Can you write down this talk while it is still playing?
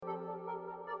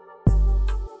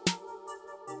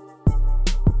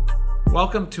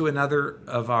Welcome to another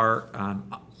of our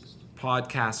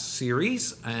podcast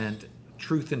series and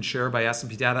Truth and Share by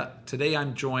S&P Data. Today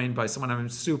I'm joined by someone I'm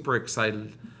super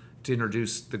excited to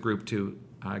introduce the group to.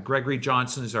 Gregory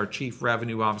Johnson is our Chief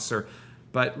Revenue Officer,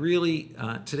 but really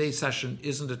today's session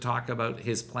isn't to talk about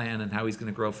his plan and how he's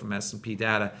going to grow from S&P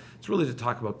Data. It's really to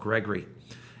talk about Gregory.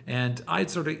 And I'd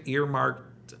sort of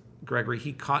earmarked Gregory.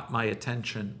 He caught my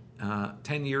attention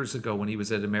 10 years ago when he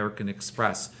was at American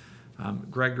Express.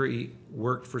 Gregory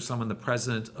worked for someone, the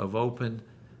president of Open,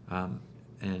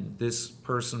 and this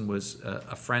person was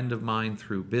a friend of mine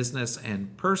through business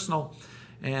and personal.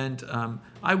 And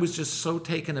I was just so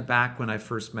taken aback when I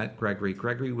first met Gregory.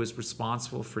 Gregory was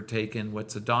responsible for taking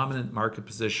what's a dominant market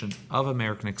position of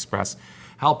American Express,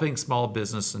 helping small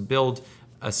business and build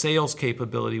a sales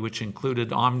capability which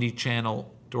included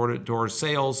omni-channel door-to-door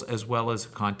sales as well as a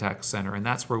contact center. And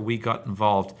that's where we got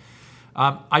involved.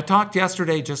 I talked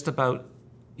yesterday just about,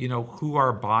 who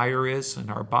our buyer is, and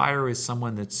our buyer is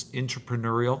someone that's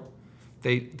entrepreneurial.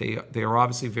 They are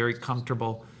obviously very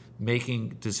comfortable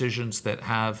making decisions that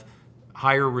have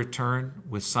higher return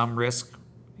with some risk.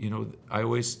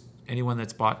 Anyone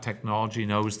that's bought technology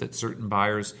knows that certain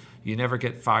buyers, you never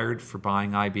get fired for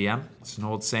buying IBM. It's an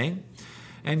old saying.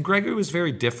 And Gregory was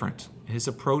very different. His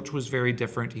approach was very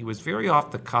different. He was very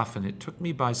off the cuff, and it took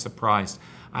me by surprise.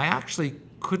 I actually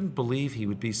couldn't believe he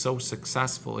would be so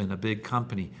successful in a big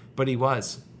company, but he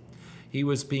was. He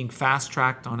was being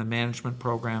fast-tracked on a management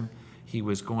program. He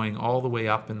was going all the way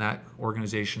up in that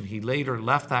organization. He later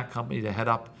left that company to head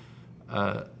up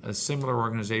a similar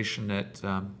organization at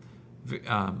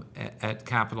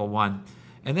Capital One.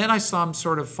 And then I saw him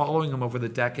sort of following him over the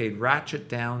decade, ratchet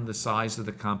down the size of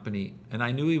the company, and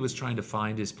I knew he was trying to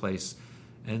find his place.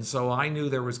 And so I knew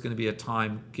there was going to be a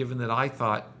time, given that I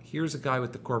thought, here's a guy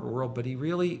with the corporate world, but he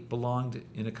really belonged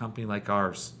in a company like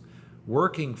ours,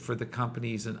 working for the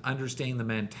companies and understanding the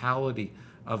mentality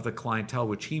of the clientele,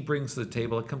 which he brings to the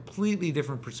table, a completely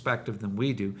different perspective than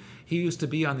we do. He used to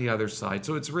be on the other side,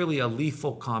 so it's really a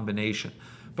lethal combination.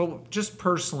 But just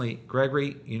personally,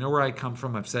 Gregory, you know where I come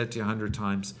from. I've said it to you 100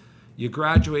 times. You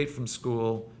graduate from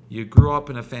school, you grew up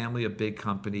in a family of big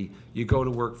company, you go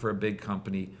to work for a big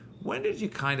company. When did you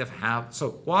kind of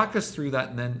so walk us through that,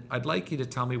 and then I'd like you to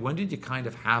tell me, when did you kind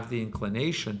of have the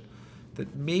inclination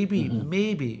that maybe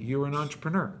you were an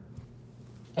entrepreneur?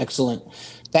 Excellent.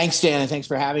 Thanks, Dan, and thanks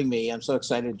for having me. I'm so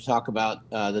excited to talk about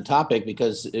the topic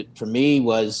because it, for me,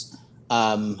 was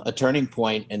a turning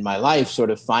point in my life, sort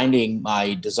of finding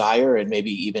my desire and maybe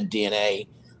even DNA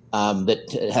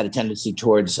that had a tendency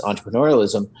towards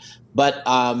entrepreneurialism. But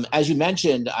as you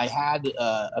mentioned, I had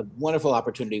a wonderful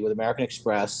opportunity with American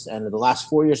Express. And in the last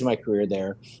 4 years of my career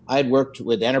there, I had worked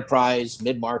with enterprise,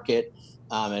 mid-market,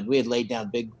 and we had laid down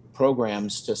big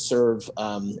programs to serve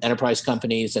enterprise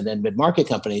companies and then mid-market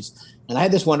companies. And I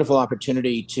had this wonderful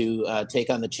opportunity to take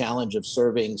on the challenge of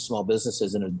serving small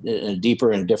businesses in a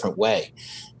deeper and different way.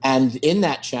 And in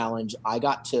that challenge, I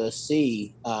got to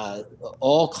see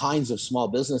all kinds of small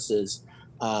businesses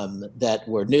that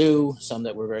were new, some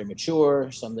that were very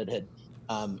mature, some that had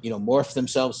morphed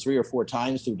themselves 3 or 4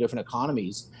 times through different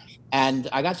economies. And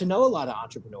I got to know a lot of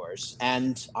entrepreneurs.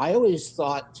 And I always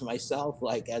thought to myself,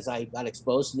 like, as I got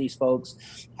exposed to these folks,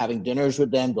 having dinners with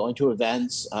them, going to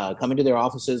events, coming to their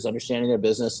offices, understanding their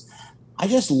business, I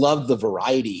just loved the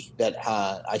variety that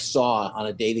I saw on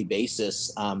a daily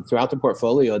basis throughout the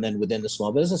portfolio and then within the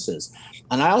small businesses.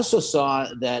 And I also saw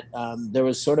that there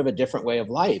was sort of a different way of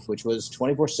life, which was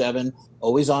 24/7,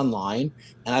 always online.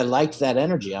 And I liked that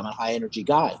energy. I'm a high energy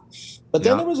guy. But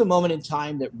then there was a moment in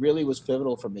time that really was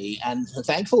pivotal for me. And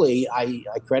thankfully, I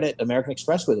credit American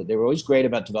Express with it. They were always great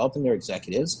about developing their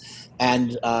executives.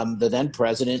 And the then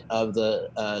president of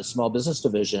the small business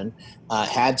division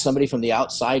had somebody from the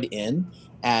outside in.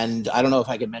 And I don't know if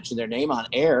I can mention their name on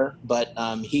air, but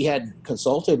he had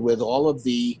consulted with all of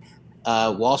the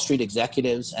Wall Street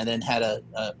executives and then had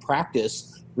a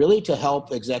practice really to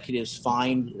help executives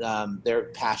find their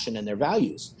passion and their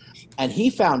values. And he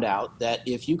found out that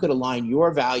if you could align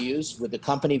your values with the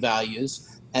company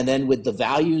values and then with the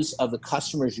values of the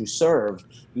customers you serve,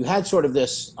 you had sort of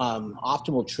this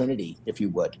optimal trinity, if you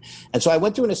would. And so I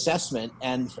went through an assessment,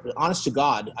 and honest to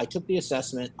God, I took the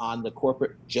assessment on the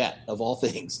corporate jet of all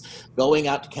things, going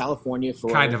out to California for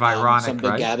kind of ironic, some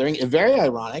big gathering. Very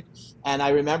ironic. And I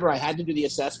remember I had to do the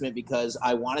assessment because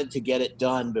I wanted to get it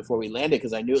done before we landed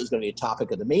because I knew it was going to be a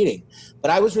topic of the meeting.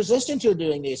 But I was resistant to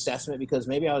doing the assessment because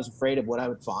maybe I was afraid of what I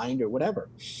would find or whatever.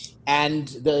 And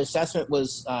the assessment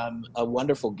was a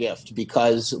wonderful gift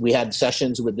because we had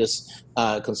sessions with this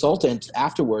consultant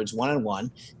afterwards,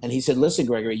 one-on-one, and he said, "Listen,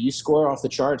 Gregory, you score off the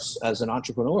charts as an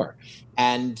entrepreneur,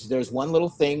 and there's one little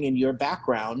thing in your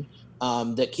background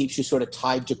that keeps you sort of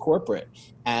tied to corporate,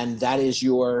 and that is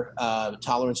your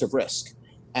tolerance of risk.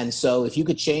 And so if you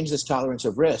could change this tolerance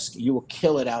of risk, you will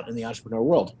kill it out in the entrepreneur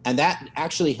world." And that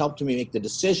actually helped me make the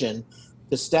decision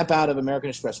to step out of American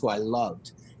Express, who I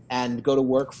loved, and go to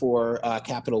work for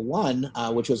Capital One,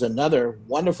 which was another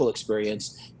wonderful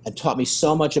experience and taught me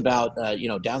so much about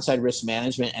downside risk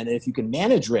management. And if you can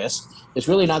manage risk, it's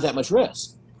really not that much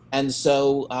risk. And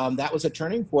so that was a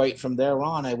turning point. From there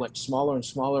on, I went smaller and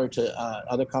smaller to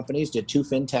other companies, did 2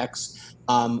 fintechs,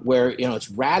 where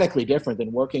it's radically different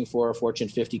than working for a Fortune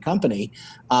 50 company.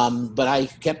 But I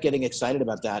kept getting excited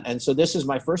about that. And so this is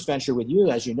my first venture with you,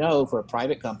 as you know, for a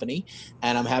private company.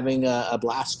 And I'm having a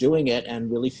blast doing it and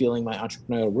really feeling my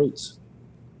entrepreneurial roots.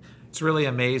 It's really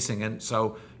amazing. And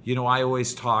so, I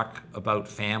always talk about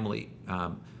family.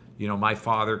 My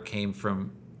father came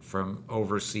from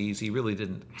overseas. He really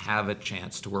didn't have a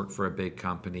chance to work for a big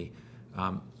company.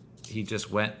 He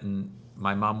just went, and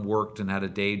my mom worked and had a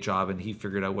day job, and he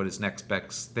figured out what his next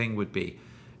best thing would be.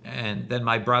 And then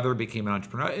my brother became an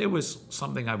entrepreneur. It was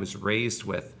something I was raised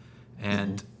with.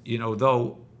 And,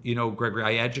 Gregory,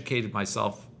 I educated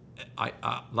myself. I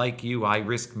like you, I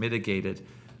risk mitigated.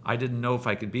 I didn't know if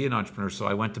I could be an entrepreneur, so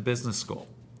I went to business school.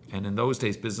 And in those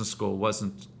days, business school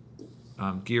wasn't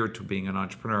geared to being an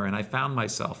entrepreneur. And I found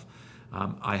myself,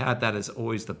 I had that as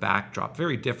always the backdrop,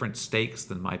 very different stakes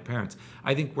than my parents.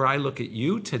 I think where I look at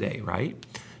you today, right?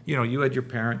 You had your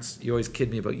parents, you always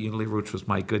kid me about Unilever, which was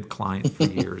my good client for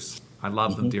years. I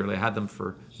love them dearly. I had them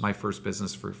for my first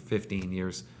business for 15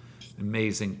 years.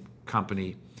 Amazing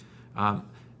company. For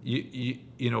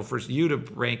you to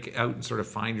break out and sort of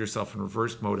find yourself in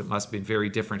reverse mode, it must have been very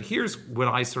different. Here's what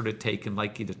I sort of take and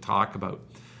like you to talk about.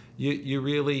 You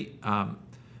really,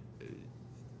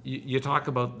 you talk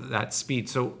about that speed.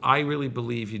 So I really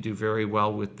believe you do very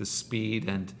well with the speed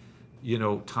and,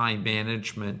 time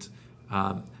management.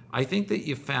 I think that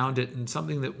you found it, and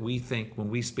something that we think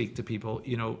when we speak to people,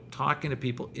 talking to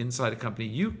people inside a company,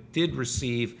 you did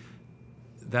receive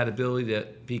that ability to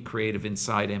be creative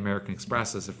inside American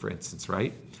Express, as a for instance,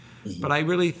 right? Mm-hmm. But I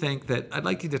really think that I'd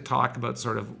like you to talk about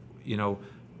sort of,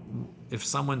 if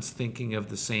someone's thinking of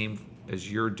the same as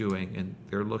you're doing and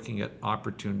they're looking at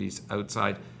opportunities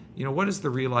outside, what is the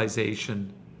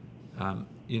realization,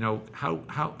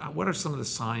 what are some of the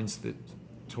signs that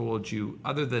told you,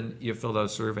 other than you filled out a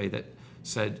survey that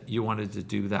said you wanted to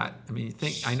do that? I mean,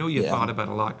 I know you thought about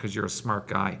it a lot because you're a smart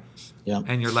guy,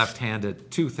 and you're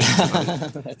left-handed. 2 things about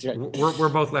it. That's right. We're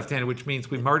both left-handed, which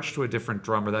means we marched to a different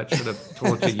drummer. That should have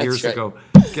told you years ago,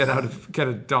 get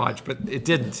a Dodge, but it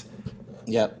didn't.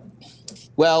 Yep.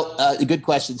 Well, good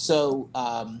question. So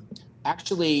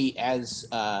actually, as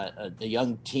a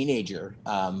young teenager,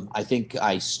 I think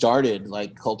I started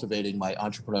cultivating my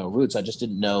entrepreneurial roots. I just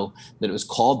didn't know that it was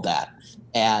called that.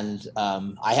 And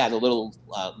I had a little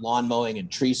lawn mowing and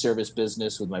tree service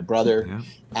business with my brother,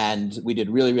 and we did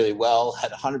really, really well.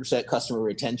 Had 100% customer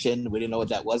retention. We didn't know what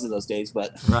that was in those days,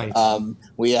 but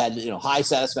we had high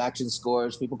satisfaction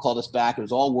scores. People called us back. It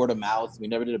was all word of mouth. We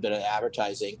never did a bit of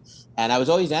advertising, and I was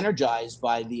always energized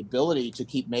by the ability to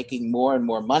keep making more and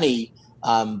more money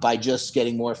by just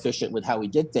getting more efficient with how we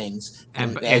did things.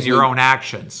 And your own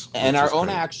actions. And our own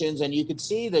actions. And you could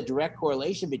see the direct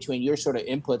correlation between your sort of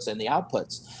inputs and the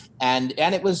outputs. And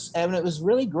it was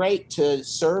really great to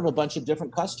serve a bunch of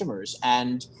different customers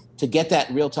and to get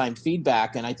that real-time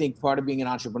feedback. And I think part of being an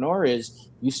entrepreneur is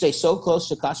you stay so close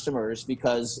to customers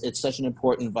because it's such an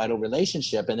important, vital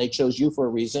relationship, and they chose you for a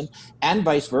reason, and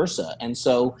vice versa. And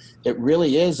so it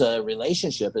really is a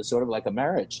relationship. It's sort of like a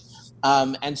marriage.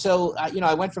 And so,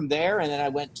 I went from there, and then I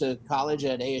went to college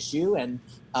at ASU, and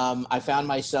I found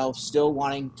myself still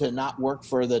wanting to not work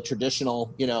for the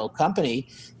traditional, company,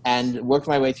 and worked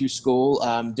my way through school,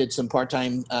 did some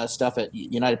part-time stuff at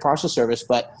United Parcel Service.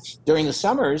 But during the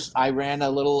summers, I ran a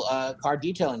little car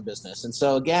detailing business. And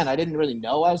so, again, I didn't really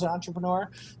know I was an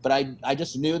entrepreneur, but I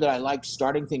just knew that I liked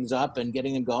starting things up and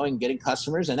getting them going, getting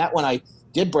customers. And that when I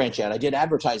did branch out. I did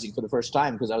advertising for the first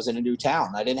time because I was in a new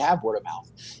town. I didn't have word of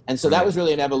mouth. And so that was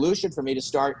really an evolution for me to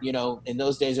start, in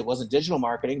those days it wasn't digital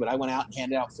marketing, but I went out and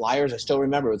handed out flyers. I still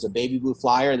remember it was a baby blue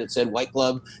flyer that said White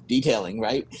Glove Detailing,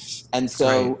 right? And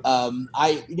so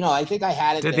I think I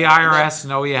had it. Did the IRS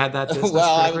know you had that business?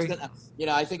 Well, I was gonna,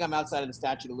 I think I'm outside of the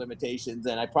statute of limitations,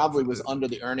 and I probably was under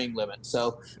the earning limit.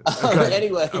 So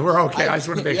anyway. We're okay. I just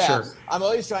want to make sure. I'm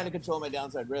always trying to control my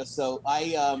downside risk. So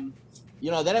I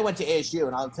Then I went to ASU,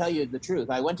 and I'll tell you the truth.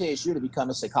 I went to ASU to become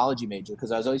a psychology major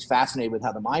because I was always fascinated with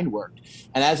how the mind worked.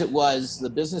 And as it was, the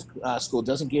business school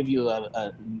doesn't give you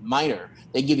a minor;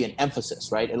 they give you an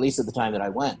emphasis, right? At least at the time that I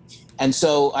went. And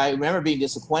so I remember being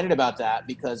disappointed about that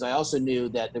because I also knew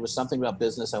that there was something about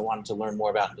business I wanted to learn more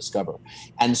about and discover.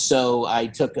 And so I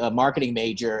took a marketing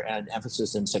major and an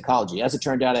emphasis in psychology. As it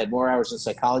turned out, I had more hours in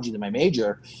psychology than my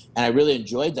major, and I really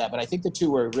enjoyed that. But I think the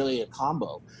two were really a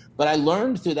combo. But I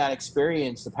learned through that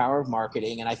experience the power of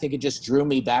marketing, and I think it just drew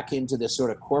me back into this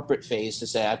sort of corporate phase to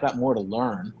say I've got more to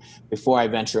learn before I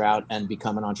venture out and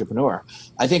become an entrepreneur.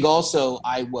 I think also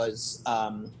I was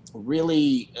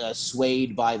really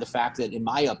swayed by the fact that in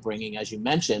my upbringing, as you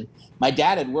mentioned, my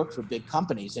dad had worked for big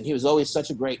companies, and he was always such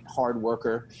a great hard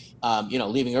worker,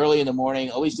 leaving early in the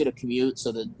morning, always did a commute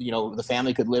so that, the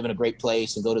family could live in a great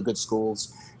place and go to good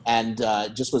schools, and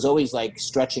just was always like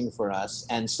stretching for us.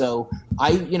 And so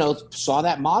I, saw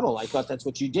that model. I thought that's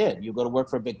what you did. You go to work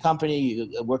for a big company,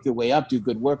 you work your way up, do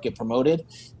good work, get promoted.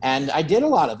 And I did a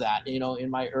lot of that, in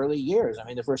my early years. I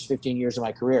mean, the first 15 years of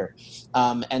my career.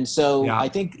 And so Yeah. I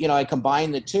think, I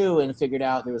combined the two and figured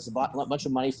out there was a bunch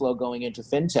of money flow going into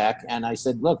fintech. And I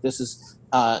said, look, this is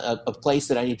a place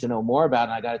that I need to know more about,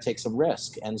 and I got to take some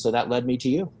risk. And so that led me to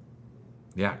you.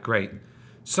 Yeah, great.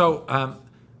 So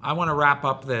I want to wrap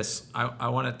up this. I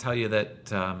want to tell you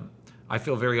that I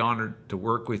feel very honored to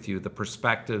work with you. The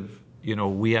perspective,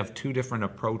 we have two different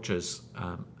approaches.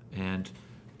 And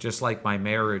just like my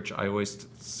marriage, I always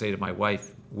say to my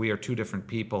wife, we are two different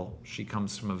people. She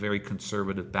comes from a very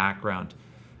conservative background.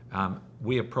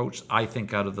 We approach, I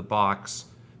think, out of the box.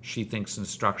 She thinks in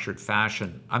structured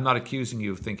fashion. I'm not accusing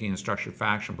you of thinking in structured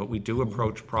fashion, but we do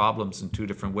approach problems in two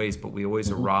different ways, but we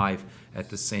always arrive at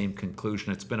the same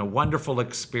conclusion. It's been a wonderful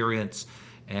experience,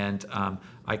 and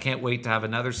I can't wait to have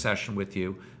another session with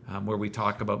you where we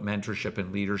talk about mentorship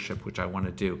and leadership, which I want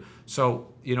to do. So,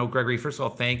 Gregory, first of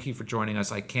all, thank you for joining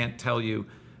us. I can't tell you,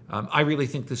 I really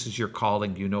think this is your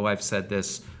calling. I've said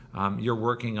this. You're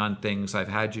working on things. I've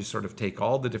had you sort of take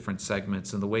all the different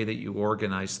segments and the way that you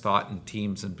organize thought in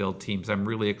teams and build teams. I'm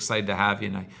really excited to have you,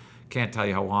 and I can't tell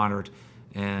you how honored,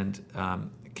 and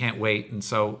can't wait. And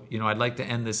so, I'd like to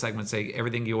end this segment saying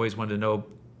everything you always wanted to know,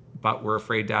 but we're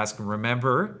afraid to ask. And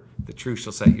remember, the truth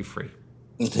shall set you free.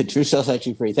 The truth shall set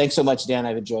you free. Thanks so much, Dan.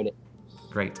 I've enjoyed it.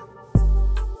 Great.